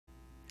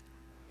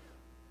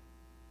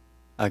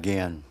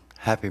Again,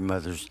 happy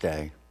Mother's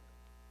Day.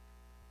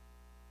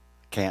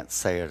 Can't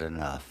say it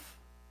enough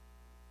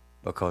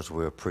because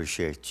we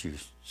appreciate you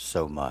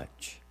so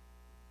much.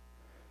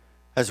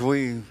 As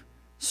we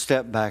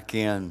step back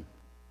in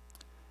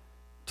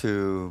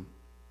to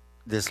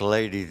this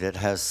lady that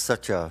has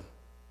such a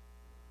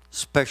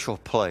special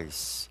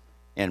place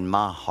in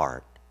my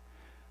heart,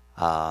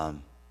 I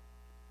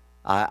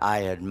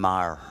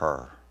admire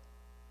her.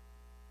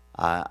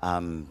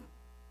 I'm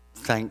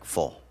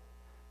thankful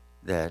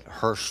that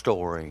her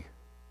story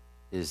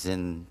is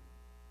in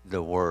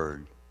the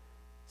Word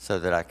so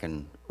that I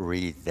can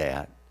read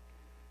that.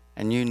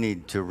 And you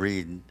need to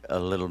read a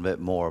little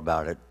bit more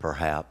about it,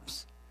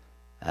 perhaps,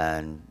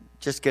 and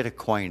just get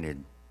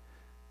acquainted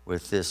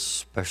with this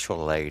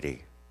special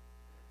lady.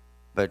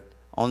 But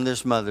on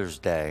this Mother's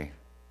Day,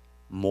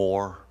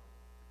 more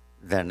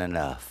than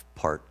enough,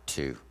 part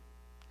 2.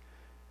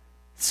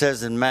 It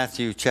says in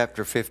Matthew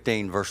chapter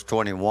 15, verse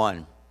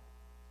 21,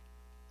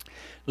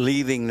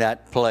 leaving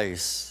that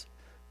place,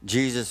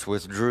 Jesus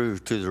withdrew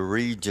to the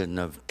region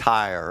of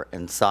Tyre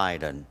and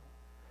Sidon.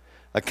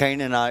 A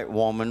Canaanite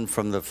woman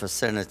from the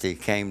vicinity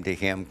came to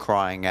him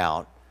crying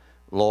out,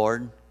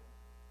 Lord,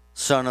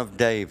 Son of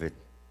David,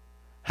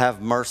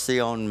 have mercy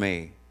on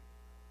me.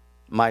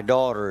 My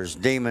daughter is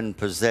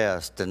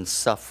demon-possessed and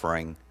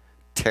suffering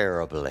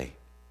terribly.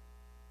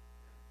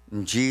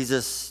 And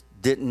Jesus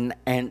didn't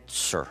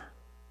answer,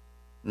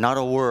 not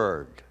a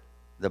word,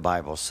 the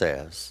Bible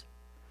says.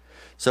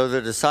 So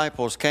the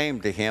disciples came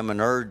to him and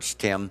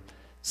urged him,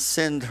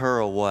 send her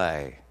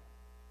away.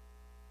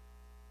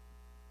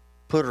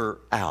 Put her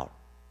out.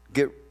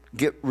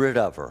 Get rid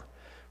of her,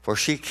 for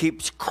she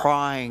keeps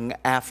crying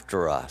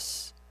after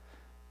us.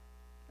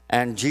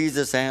 And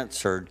Jesus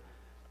answered,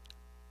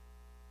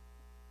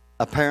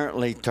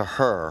 apparently to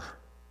her,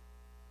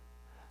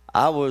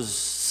 I was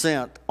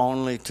sent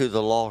only to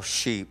the lost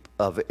sheep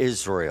of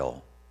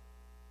Israel.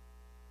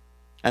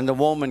 And the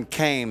woman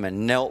came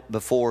and knelt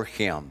before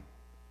him.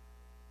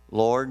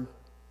 Lord,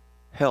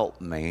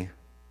 help me,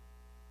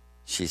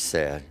 she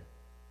said.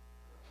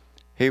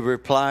 He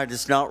replied,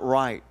 it's not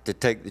right to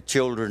take the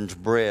children's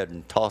bread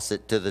and toss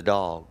it to the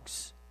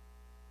dogs.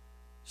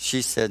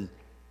 She said,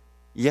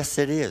 yes,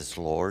 it is,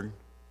 Lord.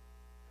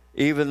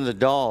 Even the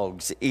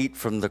dogs eat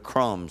from the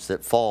crumbs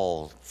that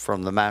fall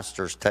from the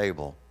master's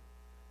table.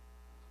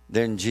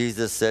 Then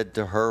Jesus said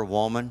to her,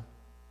 woman,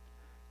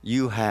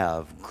 you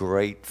have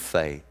great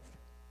faith.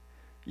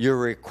 Your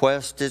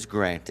request is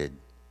granted.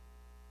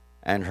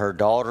 And her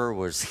daughter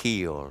was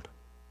healed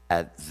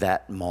at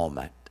that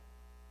moment.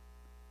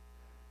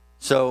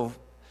 So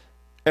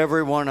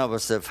every one of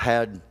us have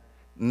had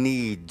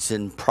needs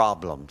and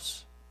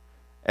problems.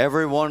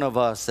 Every one of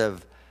us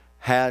have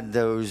had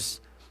those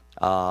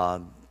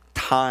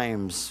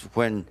times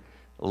when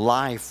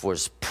life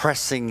was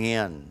pressing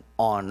in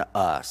on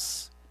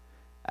us.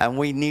 And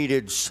we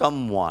needed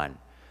someone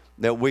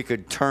that we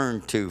could turn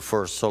to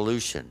for a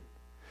solution.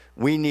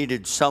 We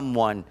needed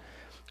someone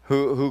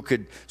who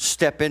could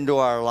step into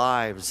our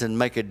lives and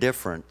make a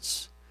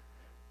difference.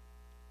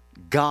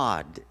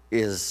 God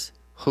is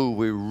who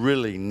we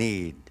really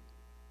need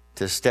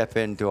to step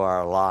into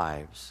our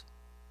lives.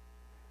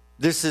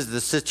 This is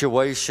the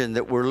situation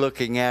that we're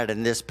looking at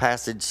in this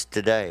passage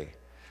today.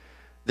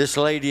 This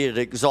lady had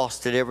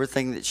exhausted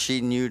everything that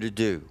she knew to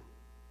do.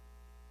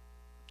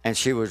 And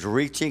she was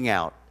reaching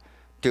out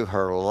to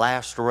her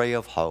last ray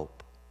of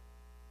hope.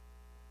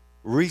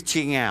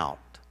 Reaching out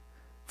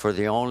for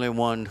the only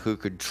one who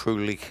could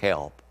truly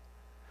help.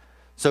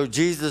 So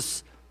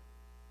Jesus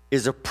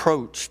is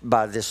approached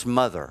by this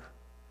mother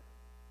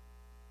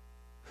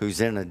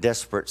who's in a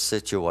desperate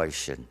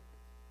situation.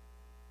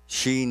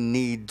 She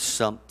needs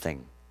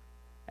something,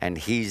 and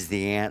he's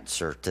the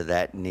answer to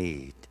that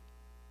need.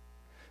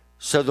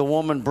 So the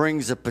woman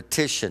brings a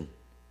petition,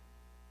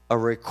 a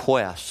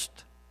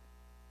request,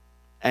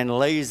 and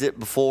lays it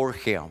before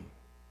him.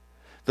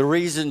 The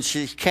reason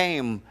she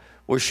came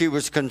was she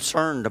was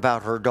concerned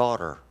about her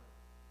daughter.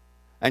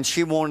 And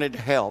she wanted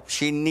help.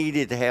 She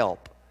needed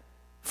help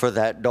for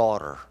that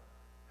daughter.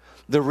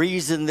 The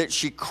reason that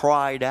she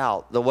cried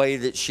out the way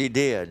that she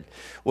did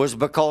was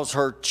because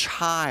her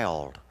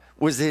child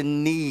was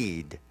in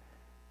need.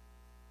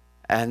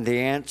 And the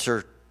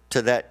answer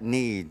to that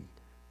need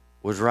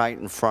was right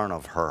in front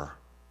of her.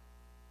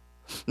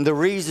 The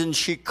reason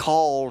she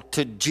called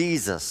to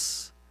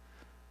Jesus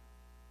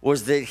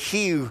was that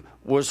he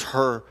was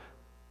her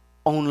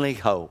only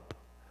hope,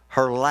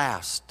 her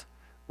last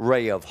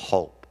ray of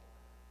hope.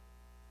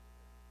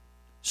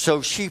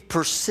 So she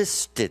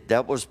persisted.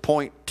 That was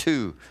point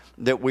 2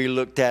 that we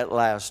looked at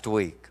last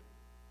week,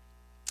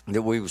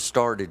 that we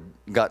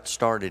got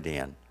started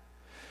in.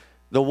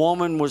 The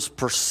woman was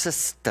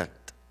persistent.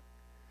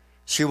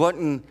 She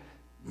wasn't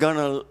going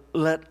to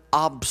let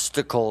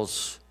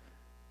obstacles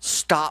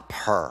stop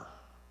her.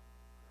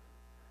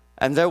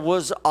 And there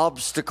was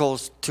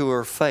obstacles to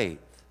her faith.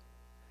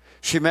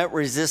 She met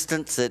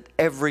resistance at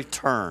every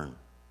turn.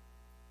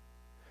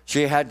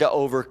 She had to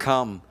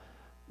overcome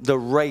the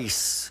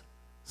race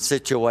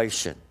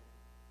situation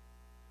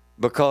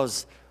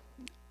because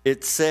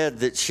it said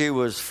that she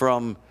was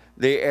from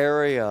the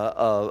area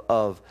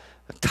of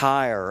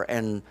Tyre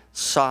and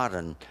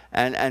Sidon,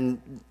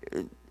 and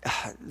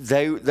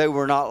they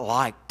were not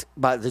liked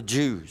by the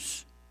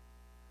Jews.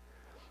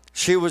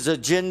 She was a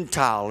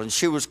Gentile, and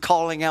she was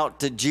calling out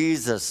to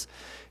Jesus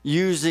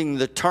using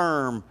the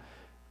term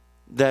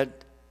that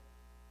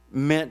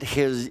meant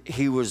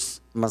he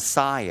was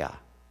Messiah.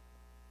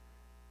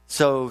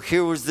 So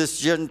here was this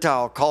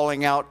Gentile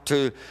calling out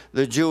to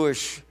the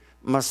Jewish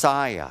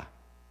Messiah.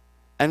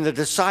 And the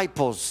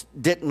disciples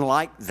didn't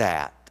like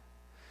that.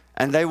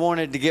 And they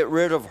wanted to get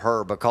rid of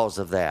her because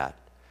of that.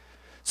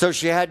 So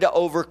she had to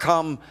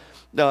overcome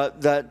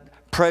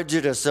that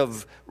prejudice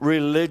of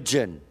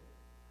religion.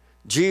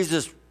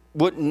 Jesus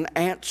wouldn't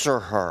answer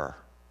her.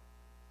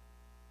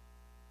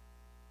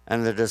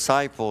 And the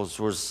disciples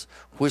was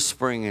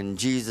whispering in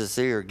Jesus'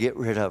 ear, get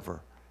rid of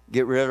her.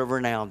 Get rid of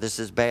her now. This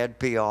is bad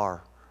PR.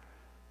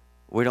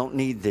 We don't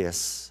need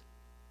this.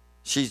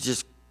 She's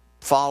just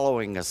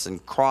following us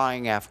and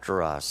crying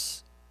after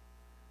us.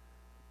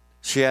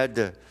 She had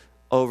to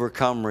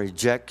overcome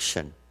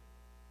rejection.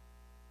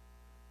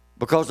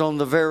 Because on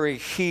the very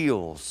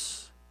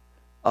heels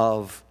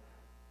of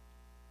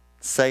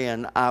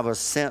saying, I was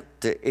sent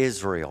to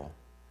Israel,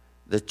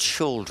 the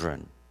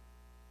children,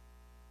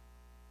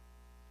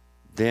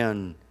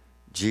 then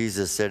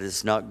Jesus said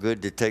it's not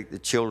good to take the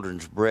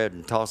children's bread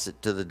and toss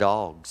it to the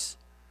dogs.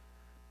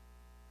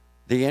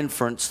 The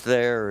inference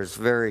there is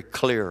very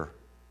clear.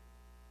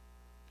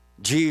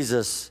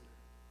 Jesus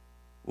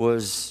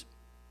was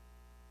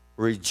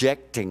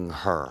rejecting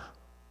her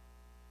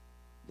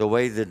the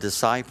way the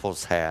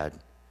disciples had,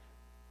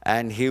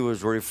 and he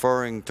was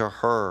referring to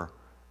her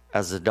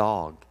as a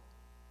dog.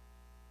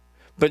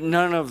 But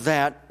none of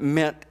that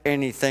meant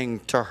anything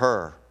to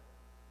her.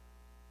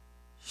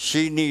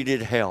 She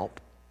needed help,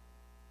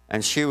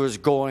 and she was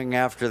going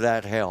after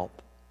that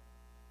help.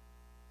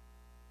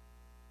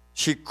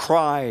 She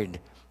cried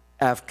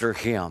after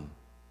him.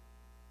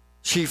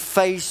 She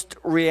faced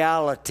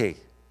reality.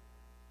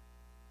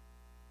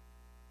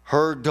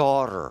 Her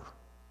daughter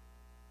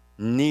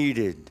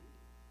needed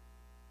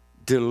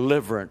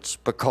deliverance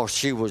because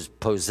she was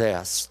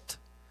possessed.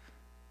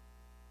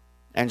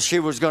 And she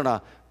was going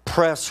to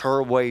press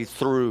her way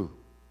through.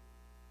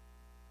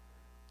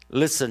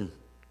 Listen,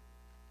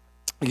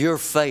 your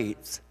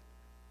faith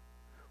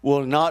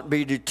will not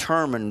be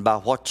determined by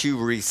what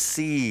you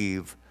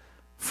receive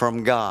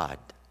from God.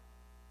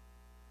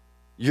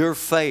 Your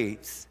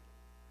faith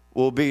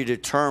will be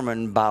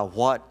determined by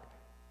what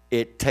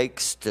it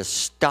takes to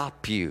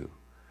stop you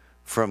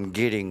from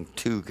getting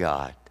to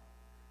God.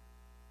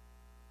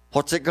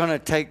 What's it going to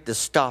take to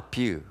stop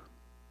you?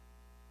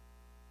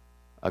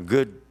 A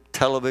good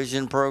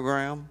television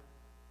program?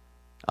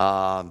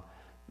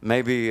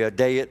 Maybe a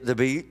day at the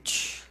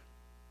beach?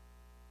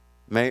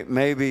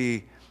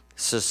 Maybe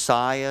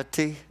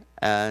society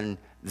and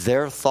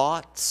their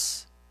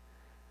thoughts?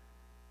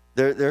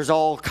 There's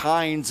all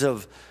kinds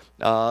of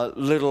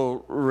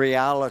little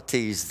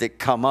realities that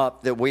come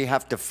up that we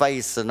have to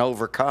face and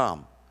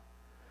overcome.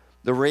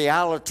 The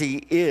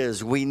reality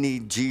is we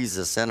need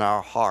Jesus in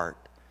our heart.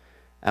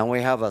 And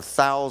we have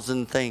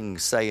 1,000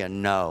 things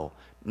saying no,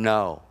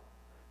 no.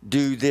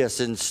 Do this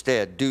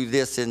instead. Do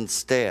this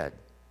instead.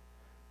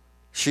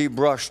 She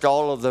brushed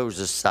all of those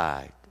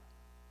aside.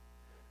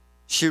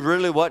 She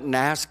really wasn't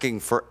asking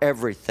for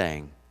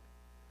everything.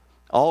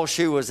 All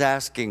she was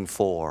asking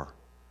for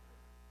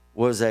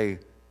was a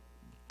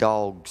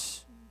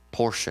dog's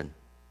portion.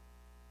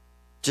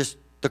 Just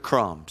the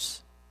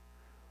crumbs.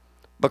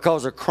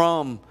 Because a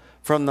crumb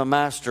from the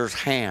master's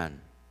hand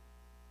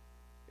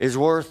is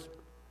worth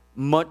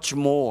much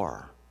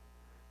more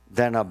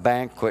than a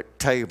banquet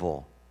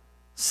table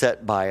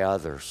set by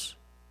others.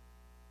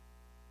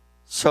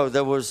 So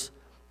there was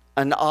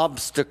an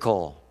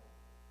obstacle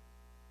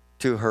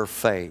to her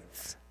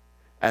faith.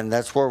 And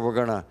that's where we're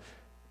going to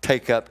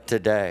take up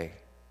today.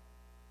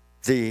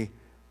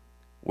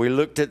 We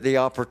looked at the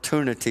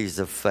opportunities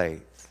of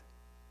faith.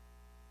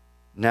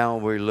 Now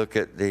we look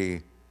at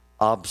the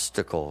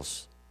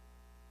obstacles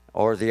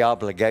or the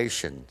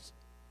obligations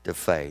to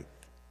faith.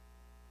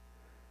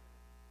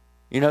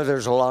 You know,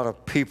 there's a lot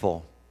of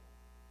people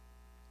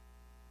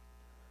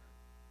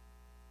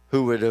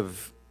who would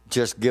have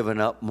just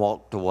given up and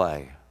walked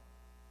away.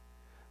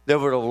 There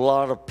were a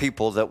lot of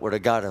people that would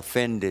have got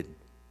offended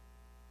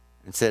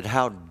and said,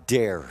 how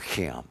dare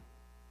him?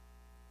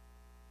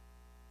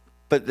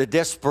 But the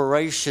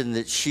desperation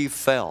that she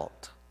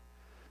felt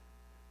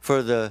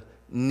for the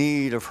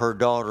need of her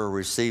daughter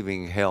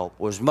receiving help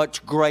was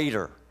much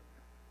greater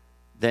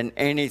than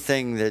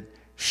anything that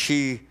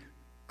she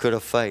could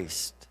have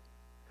faced.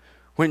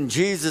 When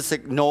Jesus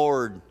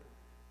ignored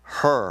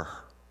her,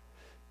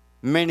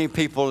 many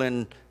people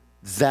in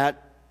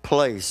that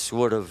place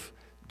would have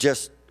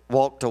just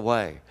walked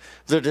away.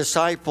 The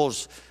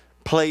disciples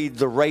played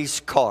the race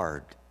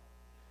card.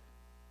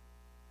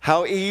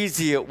 How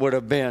easy it would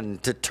have been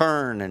to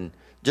turn and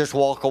just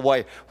walk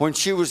away when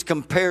she was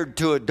compared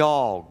to a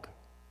dog.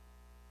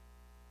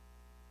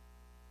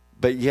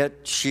 But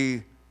yet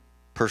she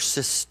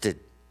persisted.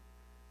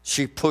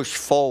 She pushed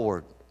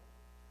forward.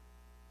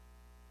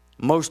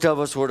 Most of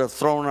us would have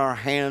thrown our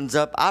hands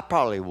up. I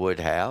probably would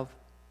have.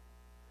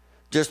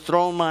 Just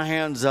thrown my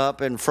hands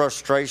up in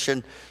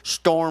frustration,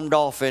 stormed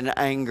off in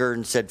anger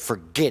and said,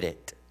 forget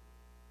it.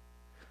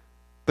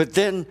 But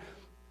then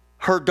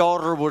her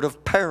daughter would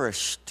have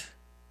perished.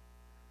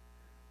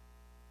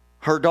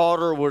 Her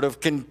daughter would have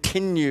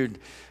continued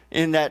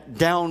in that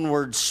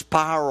downward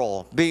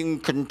spiral, being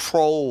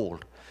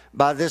controlled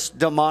by this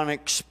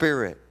demonic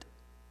spirit.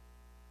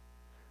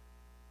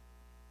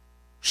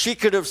 She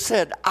could have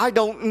said, I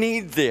don't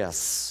need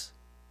this.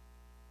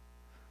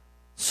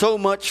 So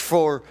much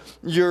for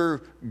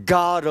your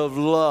God of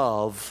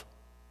love,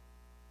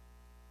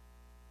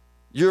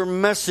 your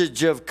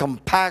message of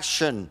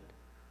compassion.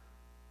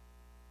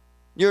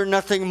 You're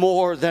nothing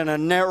more than a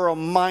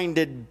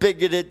narrow-minded,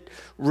 bigoted,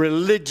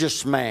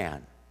 religious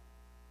man.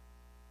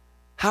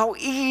 How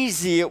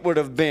easy it would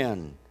have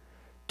been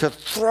to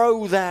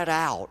throw that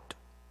out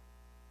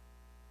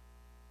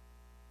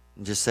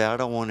and just say, I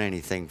don't want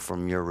anything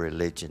from your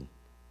religion.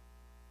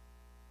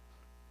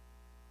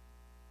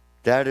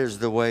 That is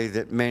the way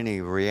that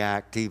many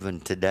react even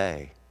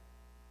today.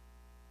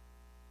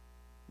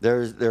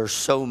 There's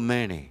so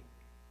many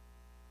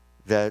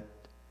that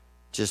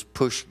just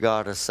push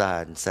God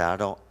aside and say, I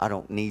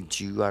don't need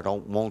you, I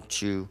don't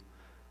want you,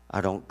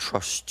 I don't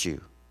trust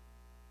you.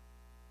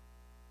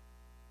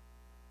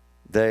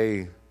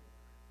 They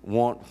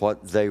want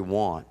what they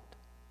want,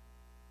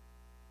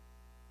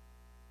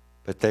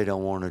 but they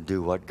don't want to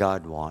do what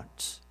God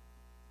wants.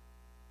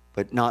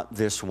 But not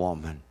this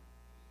woman,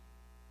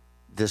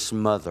 this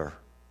mother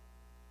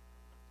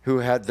who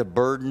had the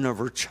burden of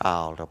her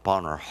child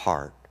upon her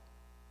heart.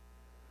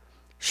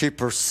 She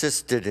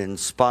persisted in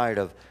spite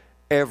of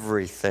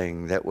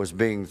everything that was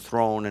being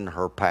thrown in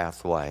her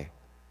pathway.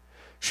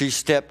 She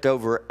stepped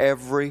over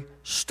every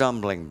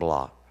stumbling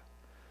block.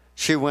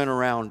 She went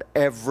around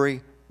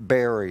every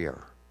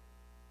barrier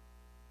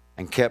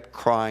and kept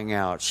crying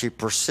out. She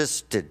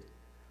persisted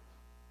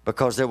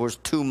because there was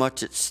too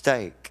much at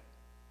stake.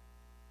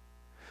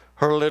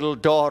 Her little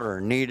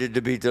daughter needed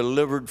to be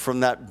delivered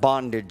from that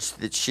bondage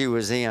that she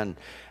was in,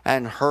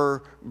 and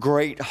her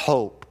great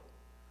hope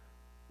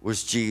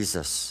was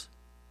Jesus.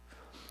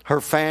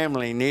 Her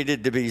family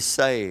needed to be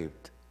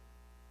saved.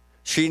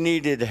 She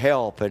needed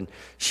help, and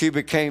she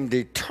became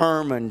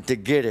determined to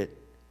get it.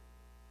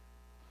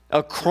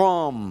 A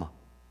crumb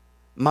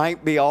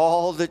might be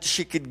all that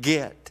she could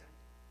get,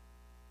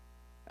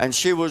 and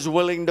she was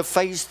willing to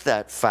face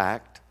that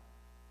fact.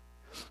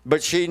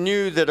 But she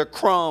knew that a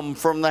crumb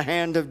from the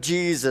hand of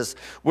Jesus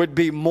would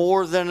be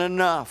more than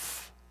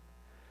enough.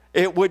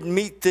 It would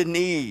meet the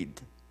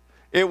need.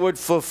 It would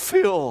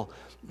fulfill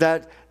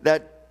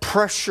that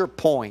pressure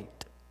point.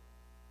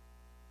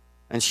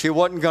 And she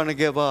wasn't going to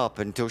give up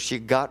until she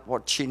got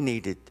what she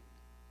needed.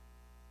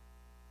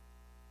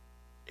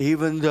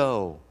 Even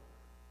though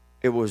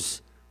it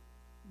was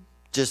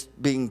just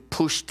being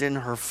pushed in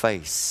her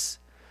face,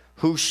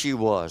 who she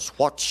was,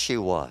 what she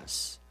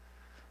was,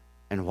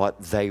 and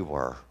what they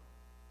were.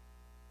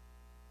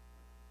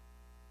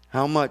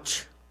 How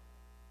much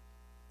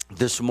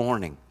this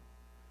morning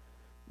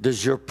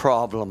does your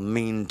problem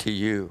mean to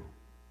you?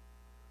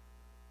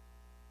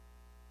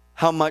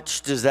 How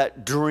much does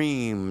that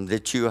dream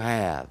that you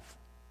have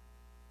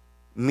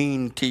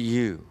mean to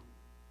you?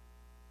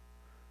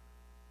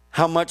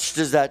 How much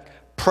does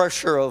that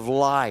pressure of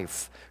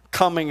life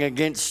coming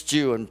against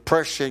you and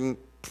pushing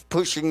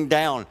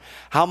down,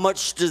 how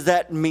much does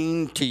that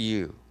mean to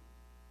you?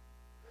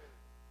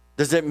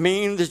 Does it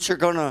mean that you're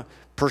going to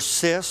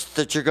persist,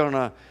 that you're going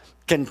to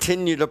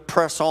continue to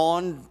press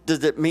on?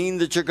 Does it mean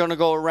that you're going to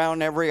go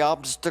around every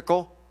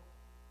obstacle?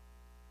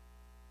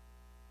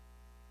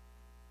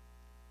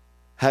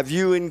 Have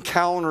you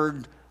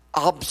encountered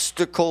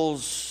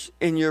obstacles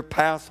in your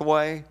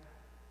pathway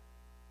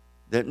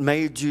that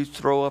made you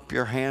throw up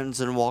your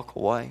hands and walk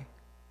away?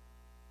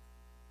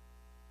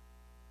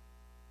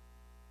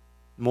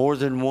 More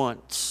than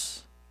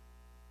once,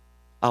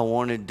 I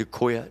wanted to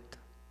quit.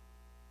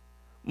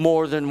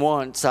 More than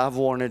once, I've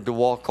wanted to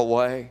walk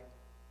away.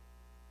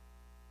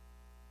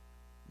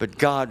 But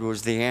God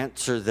was the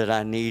answer that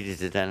I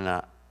needed,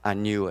 and I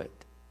knew it.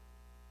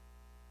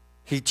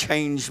 He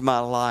changed my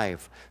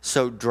life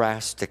so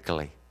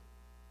drastically.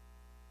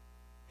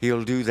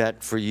 He'll do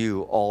that for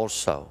you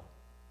also.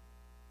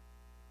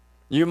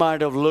 You might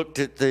have looked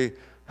at the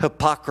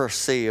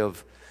hypocrisy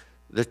of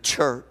the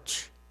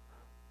church,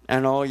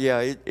 and oh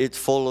yeah, it's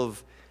full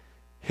of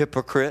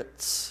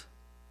hypocrites.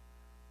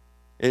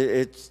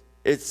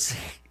 It's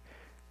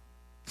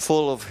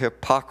full of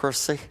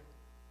hypocrisy.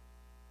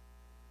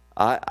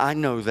 I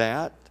know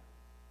that.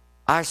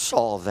 I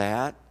saw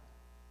that.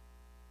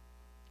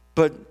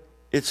 But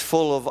it's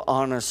full of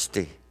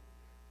honesty.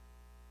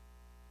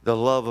 The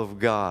love of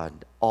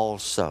God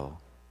also.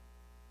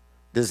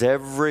 Does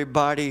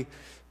everybody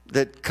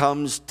that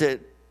comes to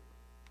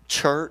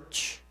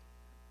church,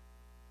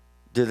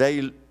 do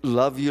they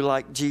love you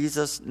like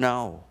Jesus?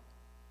 No.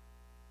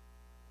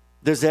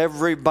 Does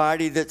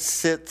everybody that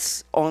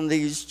sits on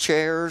these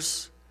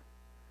chairs,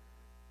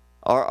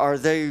 are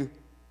they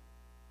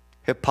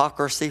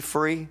hypocrisy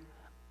free?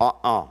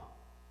 But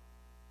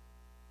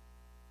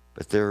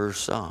there are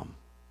some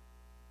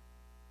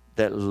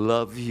that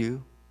love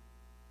you,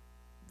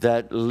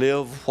 that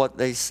live what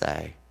they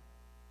say.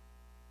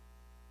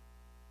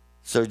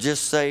 So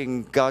just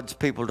saying God's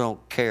people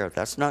don't care,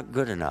 that's not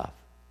good enough.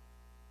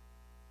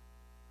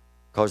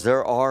 Because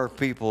there are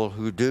people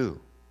who do.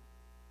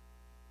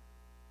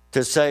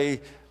 To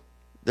say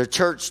the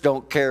church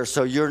don't care,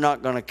 so you're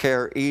not going to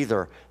care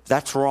either,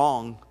 that's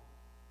wrong.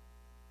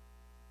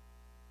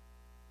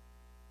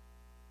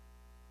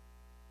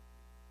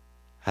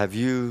 Have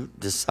you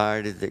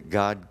decided that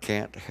God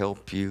can't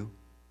help you?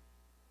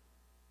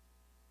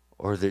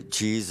 Or that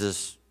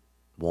Jesus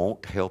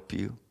won't help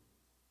you?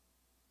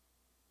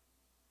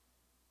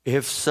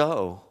 If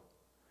so,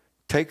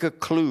 take a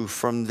clue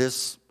from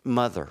this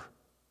mother.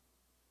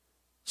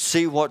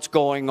 See what's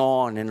going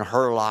on in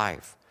her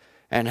life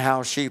and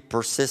how she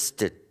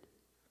persisted.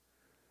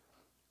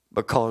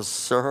 Because,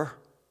 sir,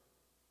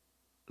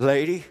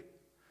 lady,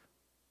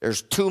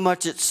 there's too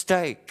much at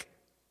stake.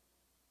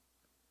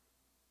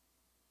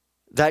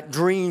 That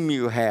dream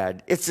you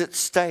had, it's at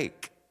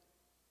stake.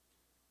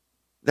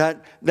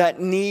 That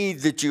need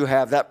that you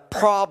have, that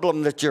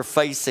problem that you're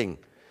facing,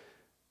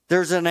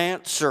 there's an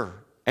answer,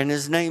 and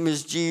his name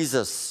is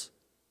Jesus.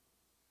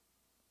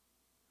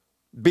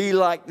 Be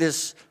like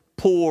this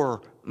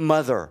poor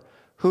mother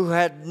who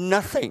had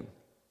nothing,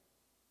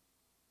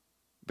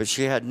 but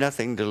she had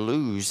nothing to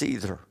lose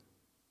either.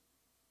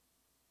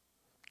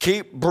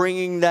 Keep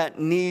bringing that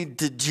need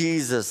to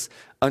Jesus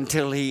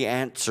until he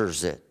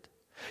answers it.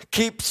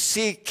 Keep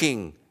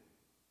seeking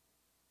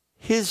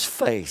his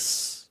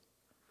face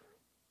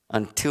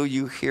until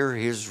you hear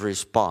his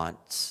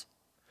response.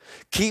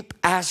 Keep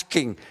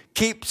asking,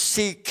 keep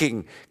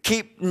seeking,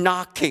 keep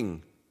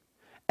knocking.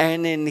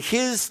 And in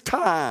his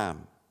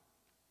time,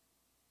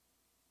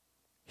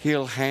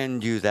 he'll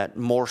hand you that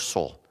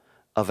morsel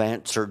of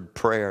answered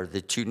prayer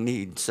that you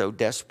need so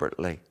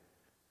desperately.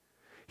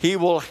 He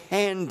will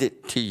hand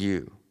it to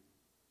you.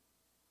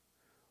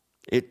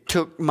 It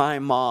took my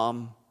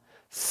mom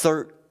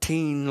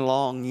 13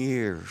 long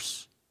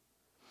years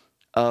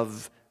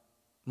of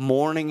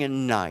morning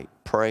and night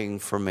praying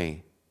for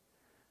me.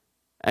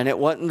 And it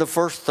wasn't the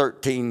first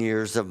 13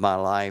 years of my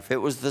life. It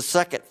was the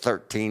second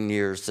 13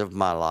 years of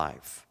my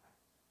life.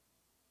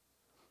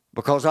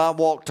 Because I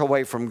walked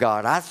away from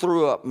God. I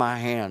threw up my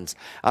hands.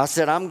 I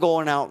said, I'm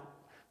going out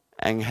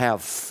and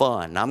have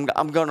fun. I'm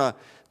going to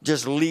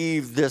just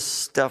leave this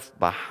stuff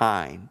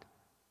behind.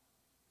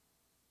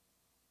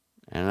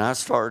 And I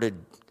started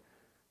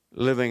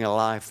living a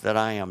life that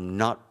I am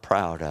not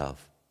proud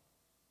of.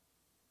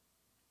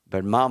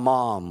 But my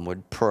mom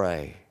would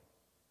pray,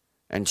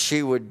 and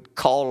she would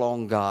call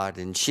on God,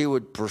 and she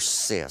would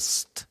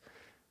persist.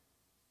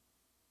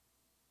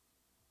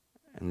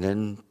 And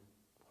then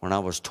when I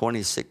was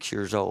 26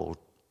 years old,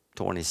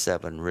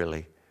 27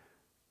 really,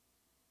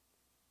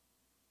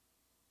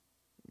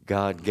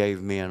 God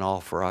gave me an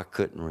offer I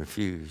couldn't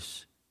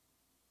refuse.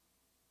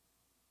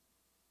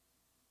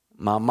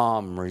 My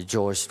mom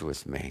rejoiced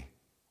with me.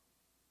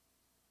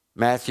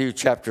 Matthew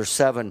chapter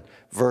 7,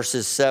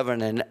 verses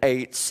 7 and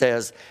 8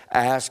 says,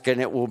 ask and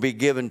it will be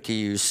given to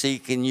you.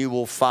 Seek and you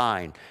will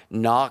find.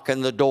 Knock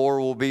and the door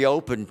will be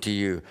opened to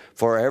you.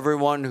 For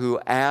everyone who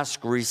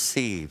asks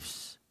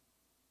receives.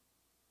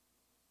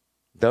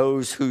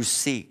 Those who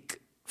seek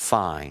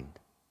find.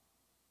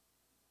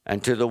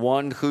 And to the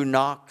one who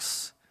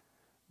knocks,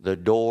 the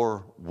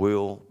door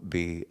will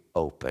be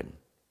open.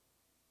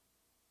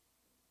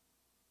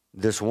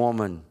 This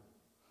woman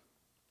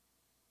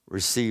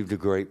received a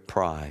great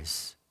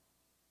prize.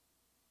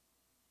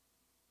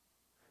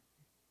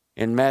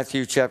 In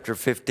Matthew chapter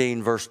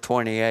 15, verse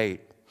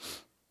 28,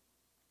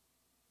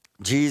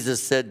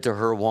 Jesus said to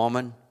her,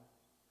 woman,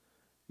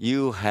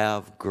 you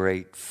have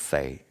great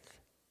faith.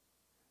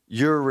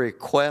 Your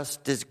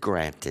request is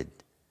granted.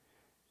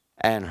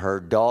 And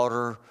her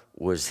daughter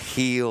was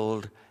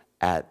healed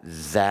at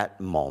that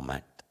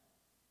moment.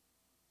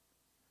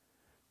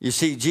 You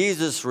see,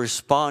 Jesus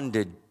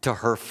responded to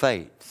her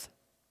faith,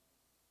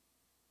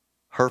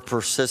 her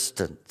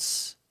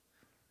persistence.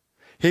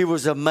 He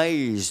was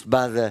amazed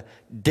by the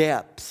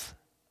depth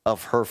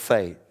of her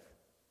faith.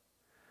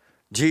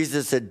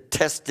 Jesus had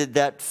tested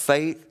that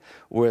faith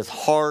with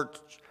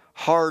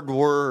hard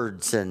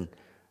words, and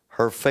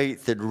her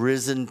faith had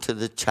risen to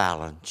the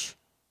challenge.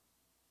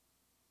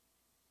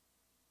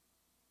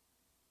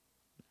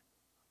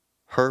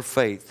 Her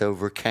faith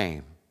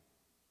overcame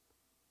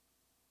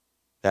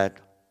that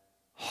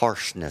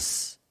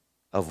harshness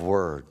of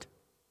word.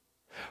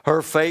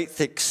 Her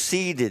faith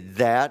exceeded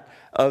that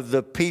of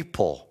the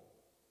people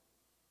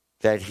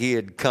that he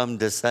had come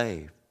to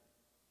save.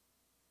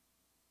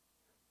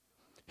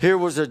 Here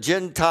was a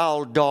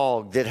Gentile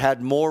dog that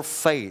had more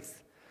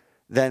faith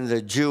than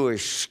the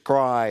Jewish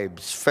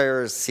scribes,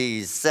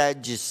 Pharisees,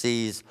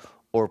 Sadducees,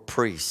 or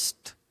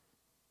priests.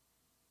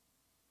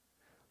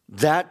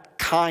 That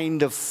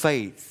kind of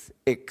faith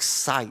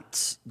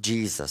excites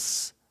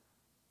Jesus.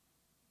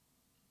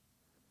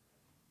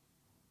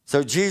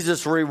 So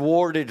Jesus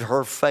rewarded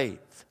her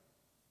faith.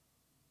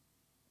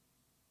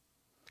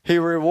 He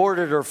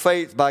rewarded her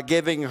faith by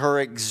giving her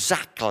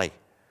exactly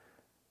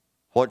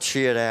what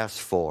she had asked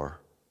for.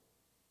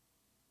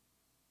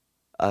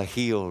 A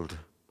healed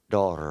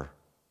daughter.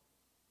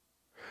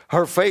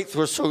 Her faith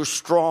was so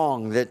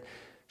strong that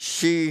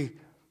she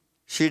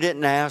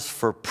didn't ask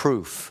for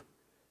proof.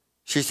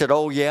 She said,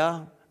 "Oh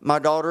yeah, my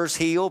daughter's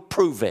healed,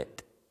 prove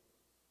it."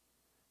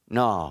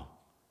 No,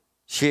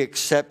 she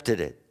accepted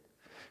it.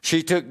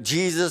 She took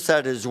Jesus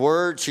at his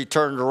word. She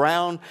turned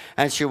around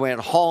and she went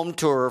home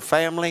to her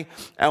family.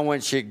 And when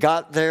she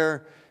got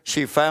there,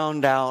 she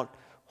found out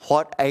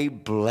what a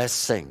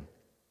blessing.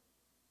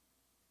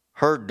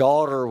 Her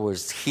daughter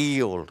was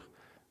healed.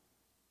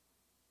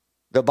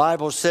 The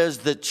Bible says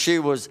that she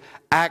was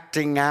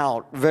acting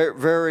out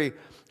very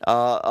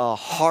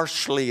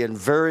harshly and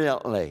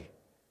virulently.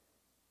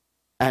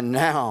 And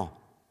now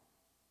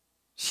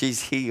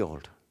she's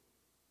healed.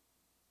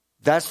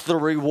 That's the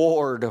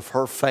reward of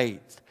her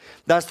faith.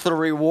 That's the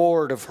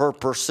reward of her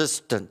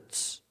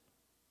persistence.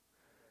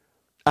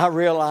 I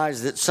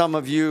realize that some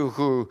of you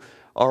who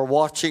are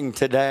watching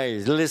today,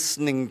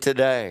 listening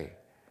today,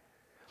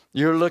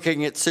 you're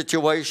looking at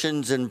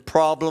situations and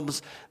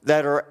problems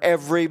that are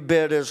every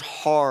bit as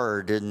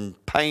hard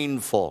and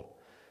painful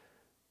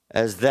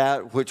as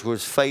that which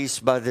was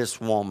faced by this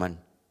woman.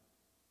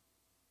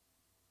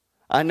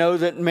 I know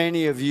that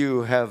many of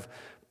you have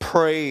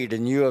prayed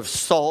and you have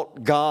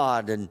sought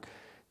God and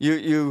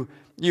you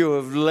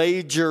have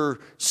laid your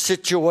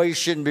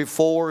situation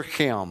before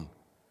Him,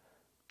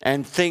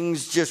 and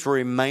things just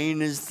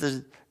remain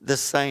as the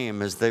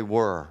same as they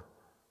were.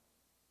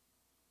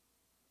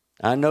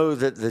 I know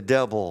that the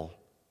devil,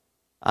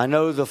 I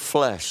know the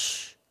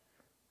flesh,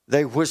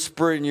 they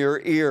whisper in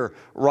your ear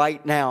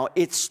right now,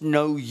 "It's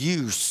no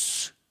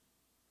use.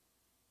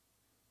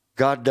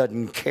 God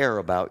doesn't care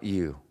about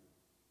you."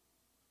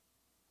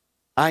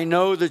 I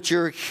know that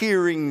you're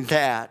hearing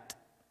that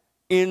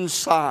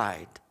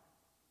inside.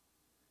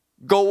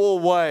 Go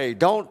away.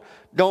 Don't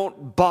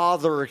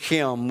bother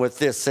Him with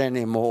this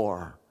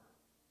anymore.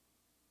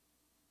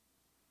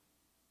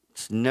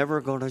 It's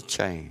never going to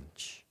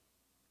change.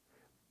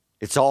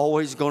 It's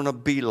always going to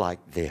be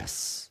like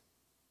this.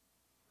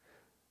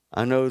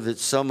 I know that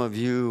some of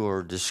you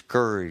are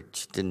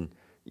discouraged and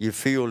you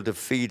feel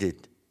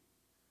defeated.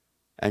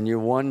 And you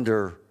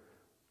wonder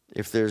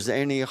if there's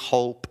any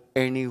hope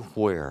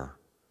anywhere.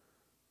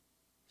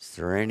 Is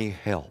there any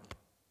help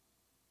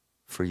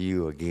for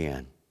you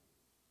again?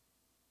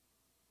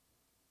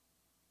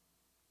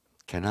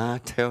 Can I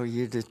tell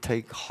you to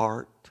take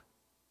heart?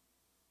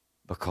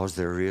 Because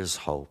there is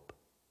hope.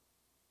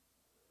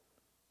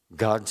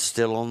 God's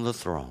still on the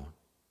throne.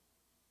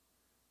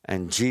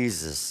 And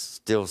Jesus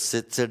still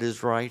sits at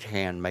His right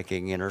hand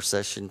making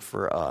intercession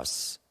for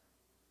us.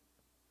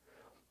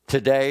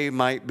 Today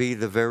might be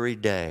the very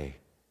day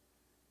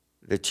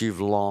that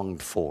you've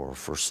longed for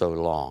so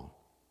long.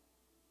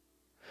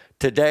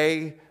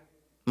 Today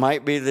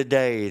might be the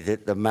day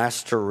that the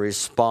Master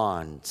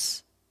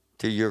responds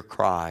to your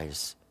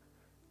cries,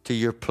 to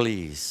your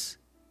pleas.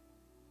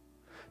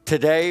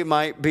 Today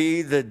might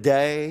be the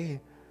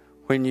day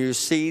when you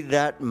see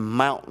that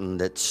mountain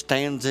that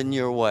stands in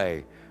your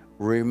way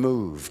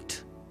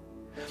removed.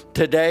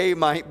 Today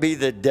might be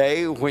the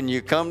day when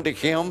you come to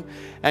Him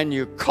and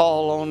you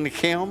call on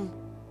Him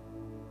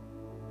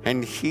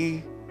and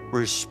He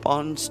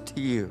responds to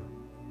you.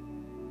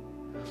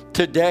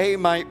 Today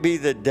might be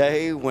the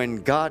day when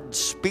God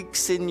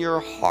speaks in your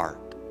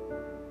heart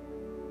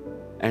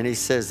and He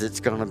says, "It's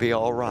going to be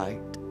all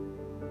right.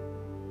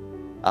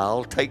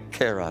 I'll take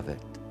care of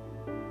it.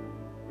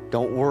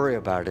 Don't worry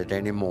about it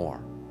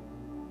anymore."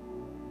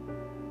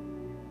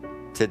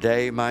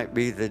 Today might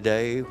be the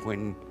day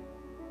when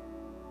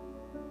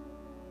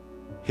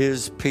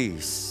His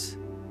peace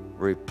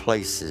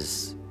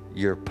replaces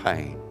your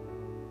pain.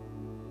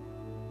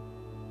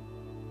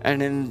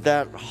 And in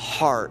that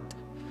heart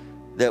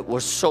that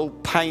was so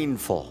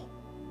painful,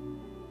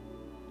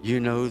 you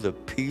know the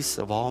peace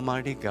of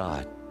Almighty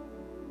God.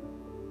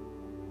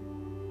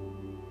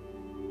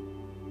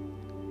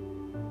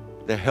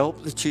 The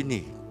help that you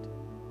need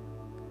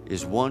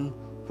is one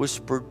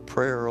whispered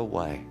prayer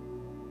away.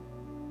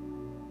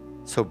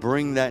 So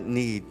bring that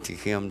need to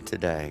Him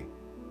today.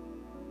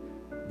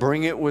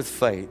 Bring it with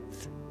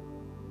faith.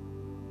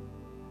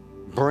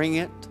 Bring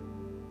it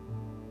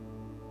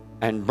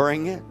and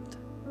bring it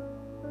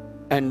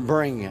and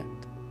bring it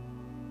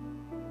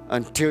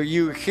until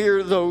you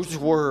hear those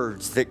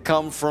words that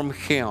come from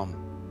Him.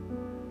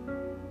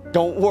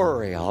 "Don't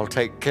worry, I'll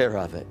take care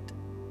of it."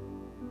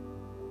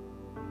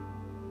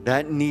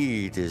 That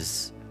need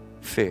is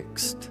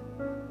fixed.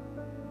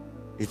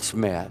 It's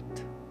met.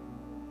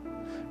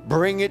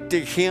 Bring it to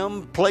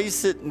Him,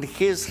 place it in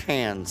His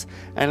hands,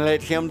 and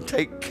let Him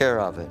take care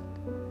of it.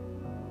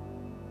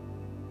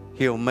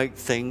 He'll make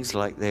things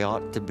like they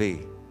ought to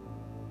be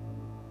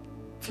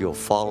if you'll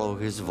follow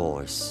His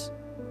voice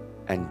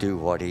and do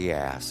what He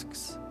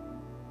asks.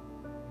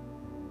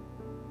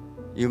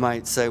 You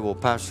might say, well,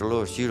 Pastor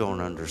Lewis, you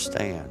don't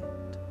understand.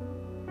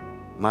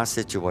 My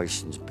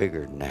situation's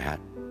bigger than that.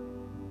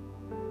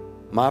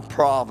 My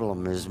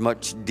problem is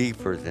much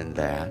deeper than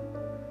that.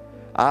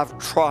 I've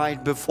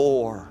tried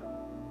before.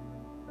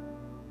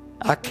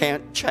 I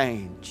can't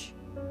change.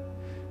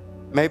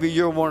 Maybe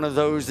you're one of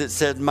those that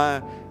said,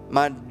 my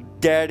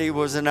daddy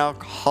was an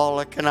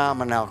alcoholic and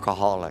I'm an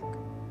alcoholic.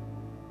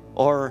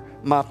 Or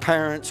my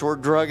parents were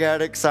drug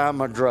addicts,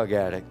 I'm a drug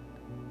addict.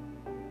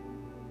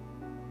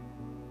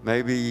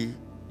 Maybe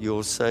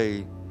you'll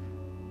say,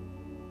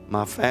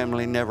 my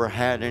family never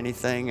had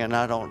anything and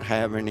I don't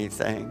have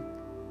anything.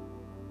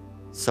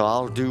 So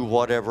I'll do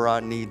whatever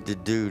I need to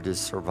do to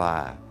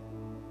survive.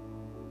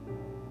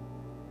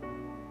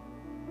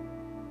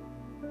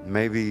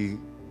 Maybe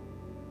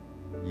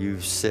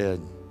you've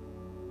said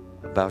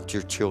about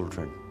your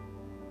children,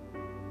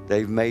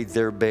 they've made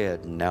their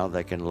bed and now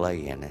they can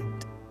lay in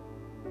it.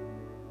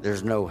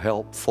 There's no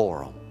help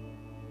for them.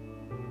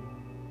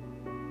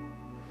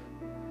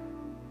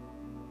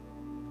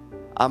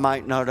 I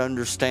might not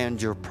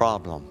understand your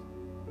problem,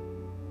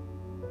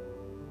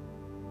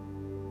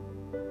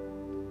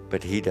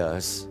 but He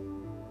does.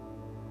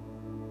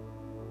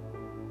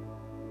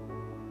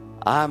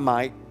 I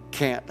might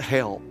can't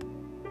help,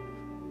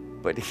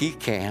 but He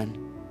can.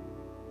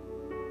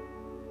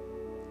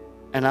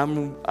 And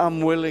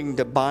I'm willing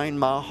to bind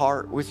my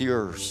heart with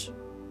yours.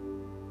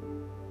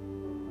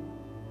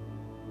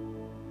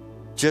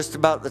 Just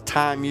about the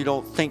time you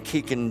don't think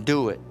He can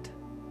do it,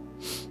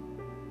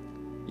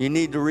 you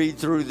need to read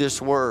through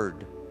this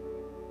word.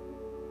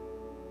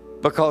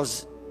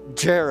 Because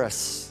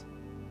Jairus,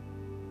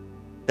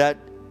 that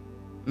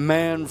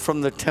man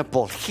from the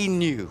temple, he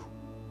knew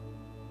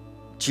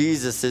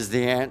Jesus is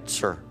the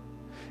answer.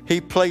 He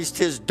placed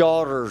his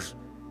daughters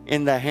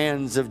in the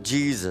hands of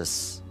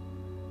Jesus,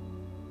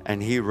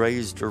 and He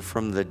raised her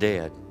from the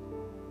dead.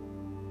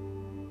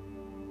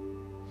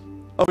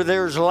 Over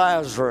there's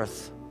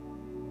Lazarus.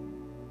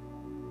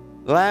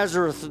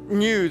 Lazarus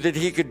knew that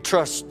he could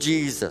trust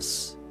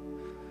Jesus.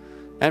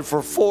 And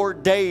for 4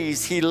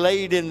 days he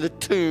laid in the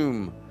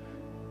tomb.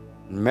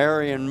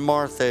 Mary and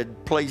Martha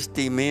had placed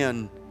him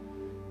in.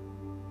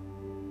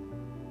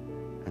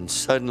 And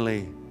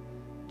suddenly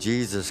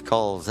Jesus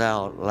calls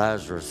out,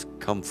 Lazarus,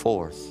 come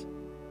forth.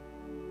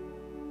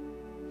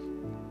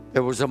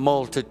 There was a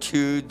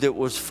multitude that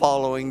was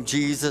following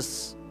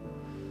Jesus.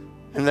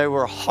 And they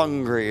were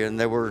hungry, and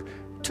they were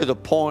to the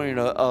point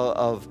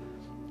of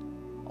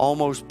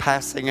almost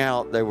passing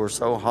out. They were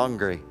so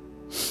hungry.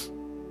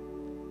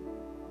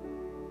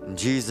 And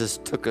Jesus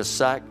took a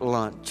sack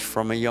lunch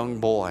from a young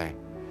boy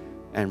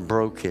and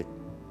broke it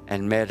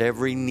and met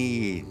every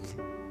need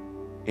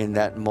in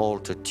that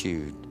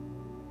multitude.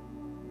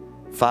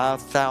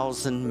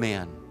 5,000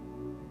 men,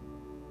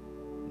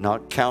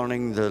 not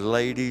counting the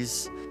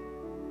ladies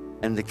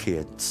and the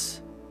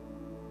kids.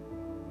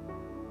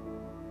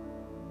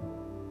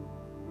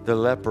 The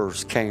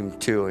lepers came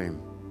to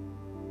Him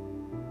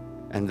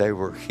and they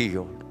were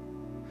healed.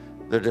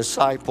 The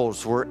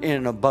disciples were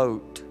in a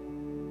boat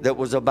that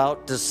was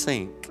about to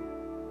sink,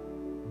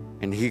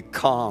 and He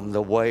calmed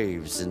the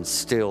waves and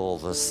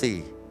stilled the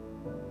sea.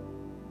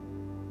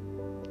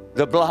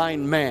 The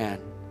blind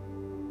man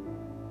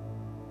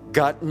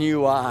got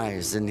new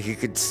eyes and he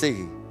could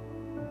see.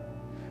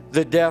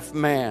 The deaf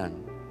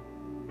man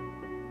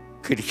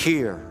could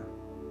hear.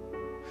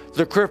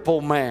 The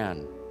crippled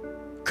man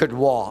could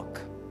walk.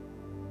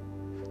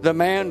 The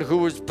man who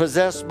was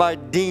possessed by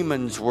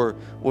demons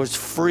was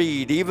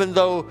freed, even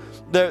though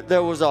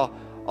there was a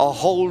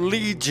whole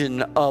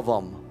legion of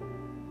them.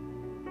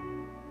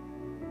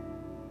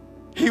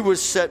 He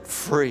was set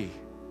free.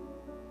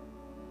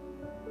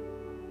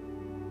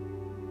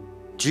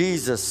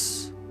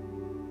 Jesus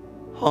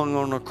hung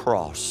on a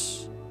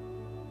cross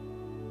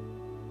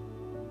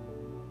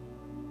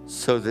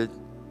so that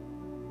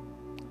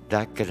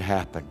could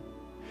happen.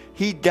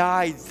 He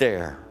died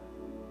there.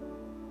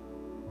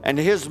 And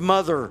His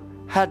mother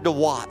had to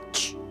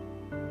watch.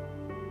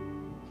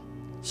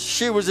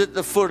 She was at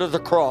the foot of the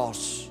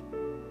cross.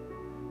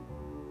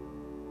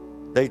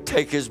 They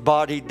take His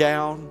body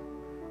down.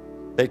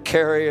 They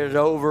carry it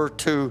over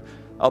to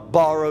a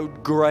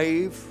borrowed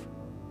grave.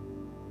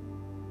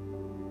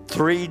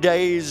 3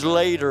 days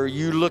later,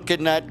 you look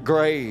in that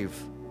grave,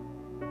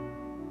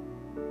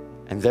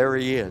 and there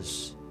He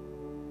is.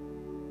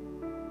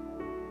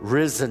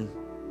 Risen.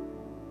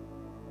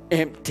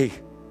 Empty.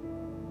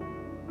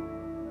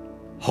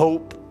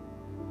 Hope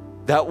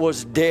that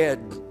was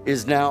dead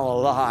is now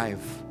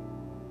alive.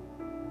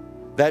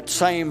 That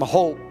same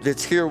hope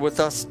that's here with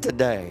us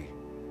today.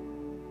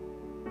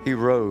 He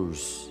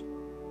rose.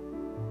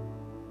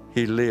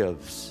 He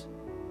lives.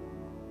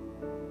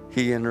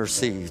 He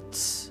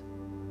intercedes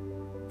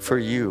for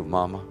you,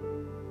 Mama.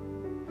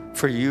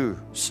 For you,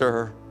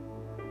 sir.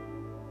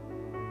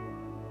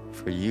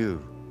 For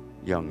you,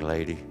 young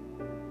lady.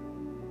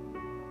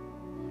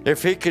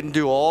 If He can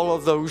do all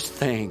of those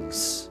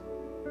things,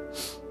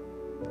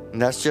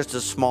 and that's just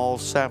a small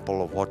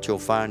sample of what you'll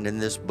find in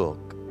this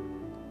book.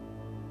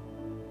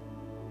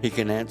 He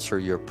can answer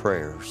your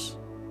prayers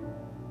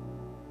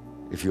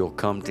if you'll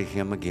come to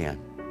Him again.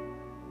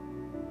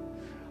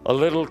 A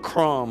little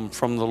crumb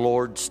from the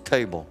Lord's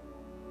table.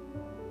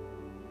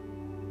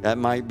 That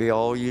might be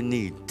all you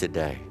need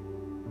today,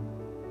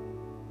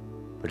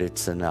 but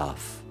it's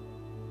enough.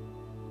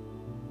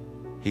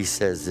 He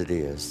says it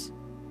is.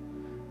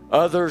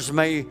 Others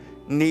may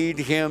need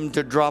Him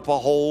to drop a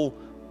whole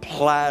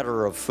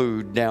platter of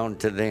food down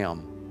to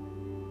them.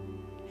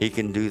 He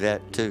can do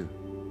that too.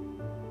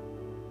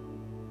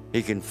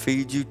 He can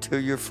feed you till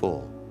you're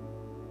full.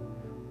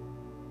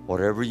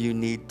 Whatever you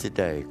need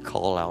today,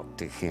 call out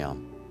to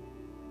Him.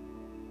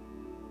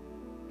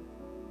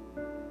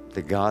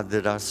 The God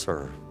that I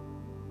serve,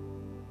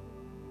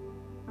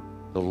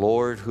 the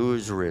Lord who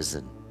is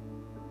risen,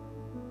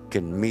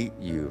 can meet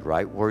you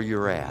right where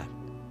you're at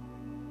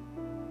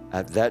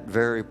that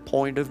very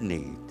point of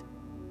need.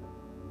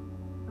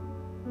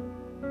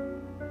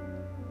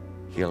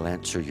 He'll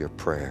answer your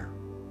prayer,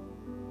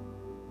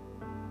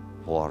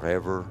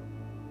 whatever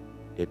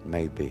it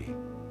may be.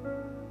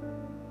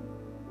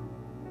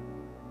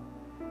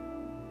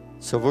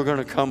 So we're going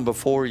to come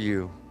before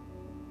you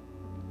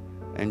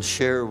and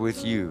share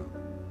with you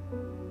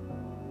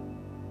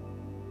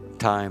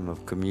time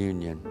of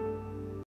communion.